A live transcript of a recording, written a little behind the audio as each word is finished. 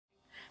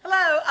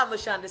I'm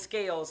LaShonda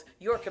Scales,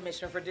 your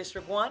Commissioner for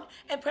District 1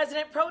 and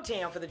President Pro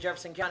Tem for the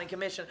Jefferson County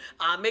Commission.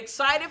 I'm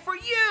excited for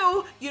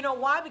you. You know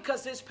why?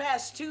 Because this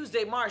past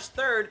Tuesday, March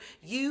 3rd,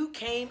 you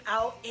came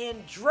out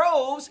in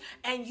droves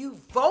and you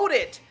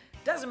voted.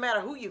 Doesn't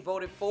matter who you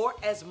voted for,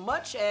 as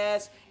much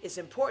as it's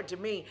important to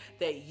me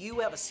that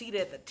you have a seat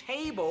at the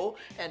table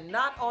and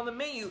not on the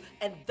menu.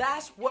 And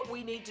that's what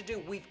we need to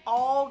do. We've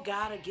all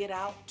got to get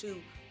out to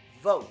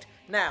vote.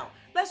 Now,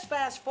 let's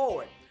fast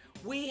forward.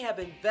 We have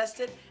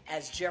invested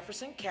as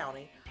Jefferson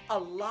County a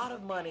lot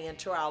of money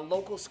into our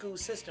local school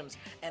systems,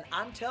 and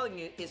I'm telling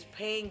you, it's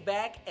paying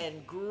back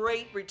and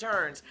great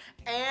returns,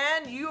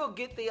 and you'll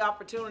get the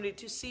opportunity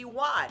to see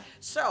why.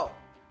 So,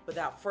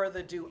 without further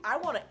ado, I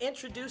want to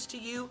introduce to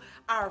you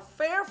our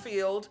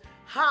Fairfield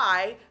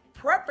High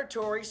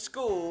Preparatory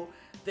School.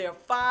 They're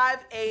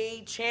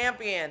 5A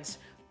champions,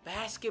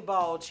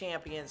 basketball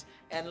champions,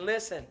 and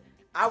listen,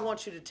 I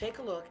want you to take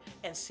a look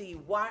and see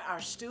why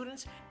our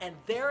students and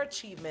their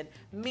achievement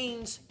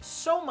means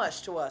so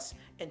much to us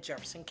in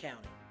Jefferson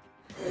County.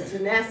 The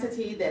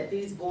tenacity that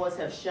these boys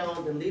have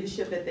shown, the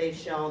leadership that they've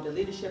shown, the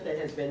leadership that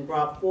has been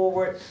brought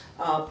forward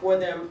for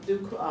them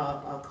through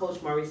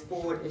Coach Maurice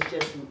Ford is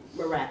just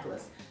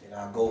miraculous. And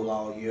our goal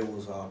all year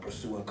was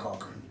pursue and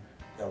conquer.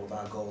 That was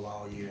our goal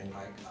all year, and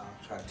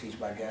try to teach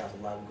my guys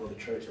a lot. We go to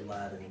church a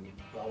lot, and we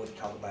always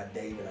talk about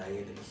David. I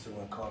had to pursue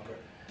and conquer.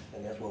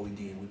 And that's what we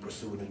did. We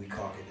pursued and we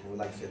conquered. And we'd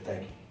like to say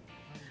thank you.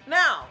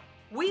 Now,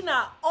 we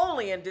not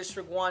only in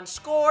District 1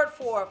 scored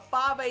for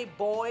 5A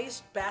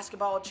boys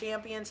basketball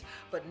champions,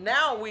 but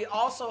now we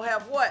also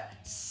have what?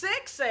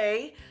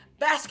 6A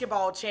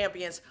basketball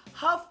champions,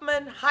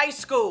 Huffman High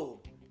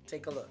School.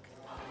 Take a look.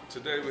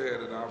 Today we had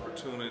an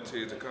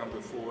opportunity to come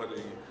before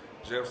the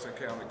Jefferson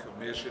County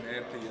Commission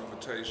at the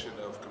invitation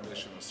of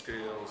Commissioner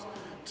Scales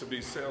to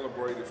be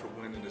celebrated for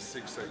winning the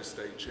 6A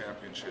state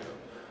championship.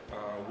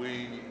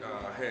 We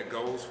had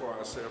goals for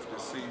ourselves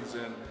this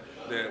season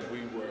that we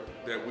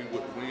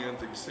would win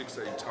the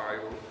 6A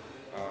title.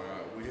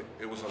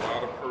 It was a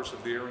lot of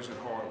perseverance and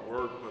hard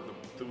work, but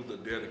through the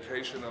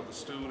dedication of the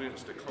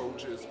students, the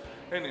coaches,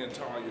 and the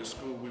entire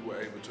school, we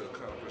were able to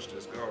accomplish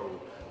this goal.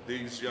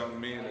 These young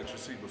men that you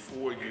see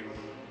before you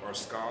are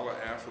scholar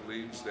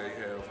athletes. They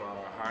have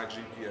high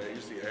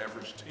GPAs. The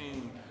average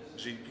team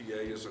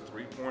GPA is a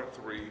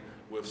 3.3,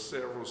 with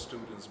several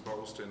students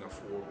boasting a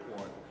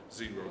 4.0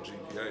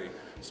 GPA.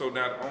 So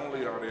not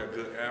only are they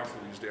good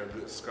athletes, they're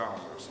good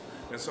scholars.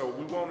 And so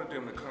we wanted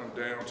them to come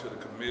down to the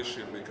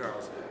commission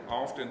because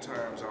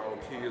oftentimes our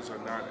kids are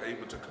not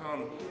able to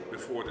come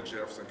before the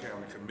Jefferson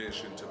County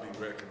Commission to be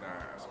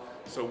recognized.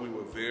 So we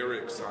were very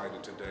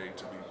excited today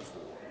to be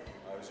before.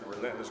 It's a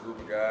relentless group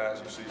of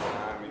guys you see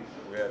behind me.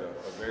 We had a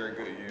very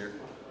good year.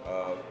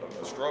 A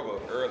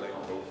struggle early,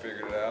 but we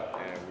figured it out,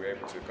 and we were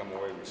able to come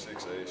away with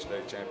 6A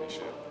state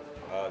championship.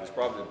 It's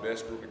probably the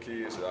best group of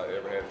kids that I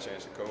ever had a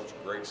chance to coach.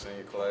 Great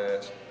senior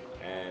class,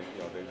 and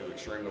they do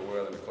extremely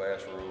well in the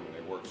classroom, and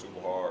they work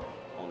super hard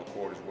on the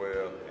court as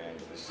well. And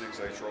the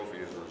 6A trophy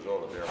is a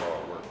result of their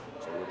hard work.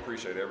 So we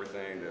appreciate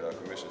everything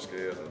that Commissioner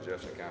Scales and the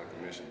Jefferson County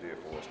Commission did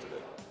for us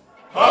today.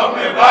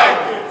 Huffman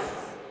Vikings!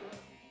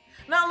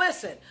 Now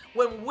listen,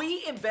 when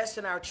we invest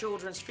in our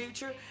children's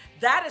future,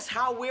 that is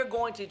how we're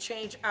going to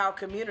change our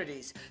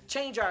communities,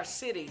 change our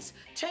cities,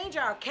 change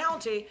our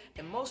county,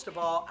 and most of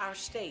all, our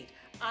state.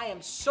 I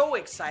am so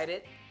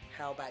excited.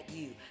 How about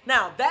you?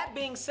 Now, that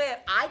being said,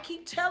 I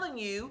keep telling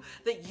you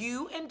that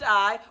you and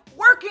I,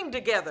 working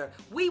together,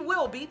 we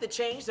will be the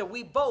change that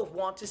we both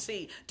want to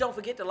see. Don't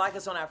forget to like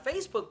us on our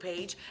Facebook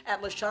page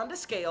at LaShonda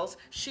Scales,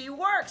 She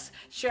Works.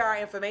 Share our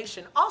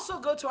information. Also,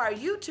 go to our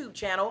YouTube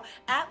channel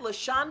at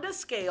LaShonda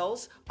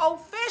Scales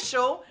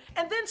Official,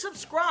 and then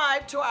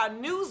subscribe to our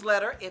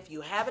newsletter if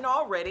you haven't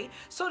already,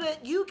 so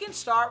that you can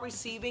start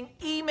receiving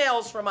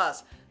emails from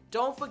us.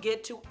 Don't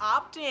forget to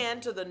opt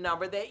in to the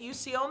number that you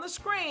see on the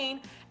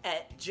screen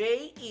at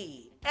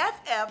JEFFCO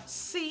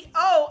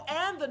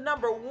and the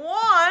number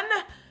 1,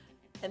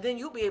 and then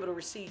you'll be able to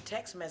receive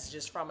text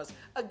messages from us.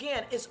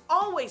 Again, it's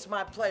always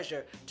my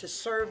pleasure to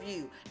serve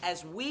you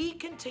as we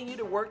continue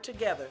to work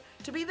together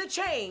to be the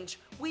change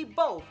we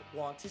both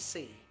want to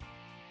see.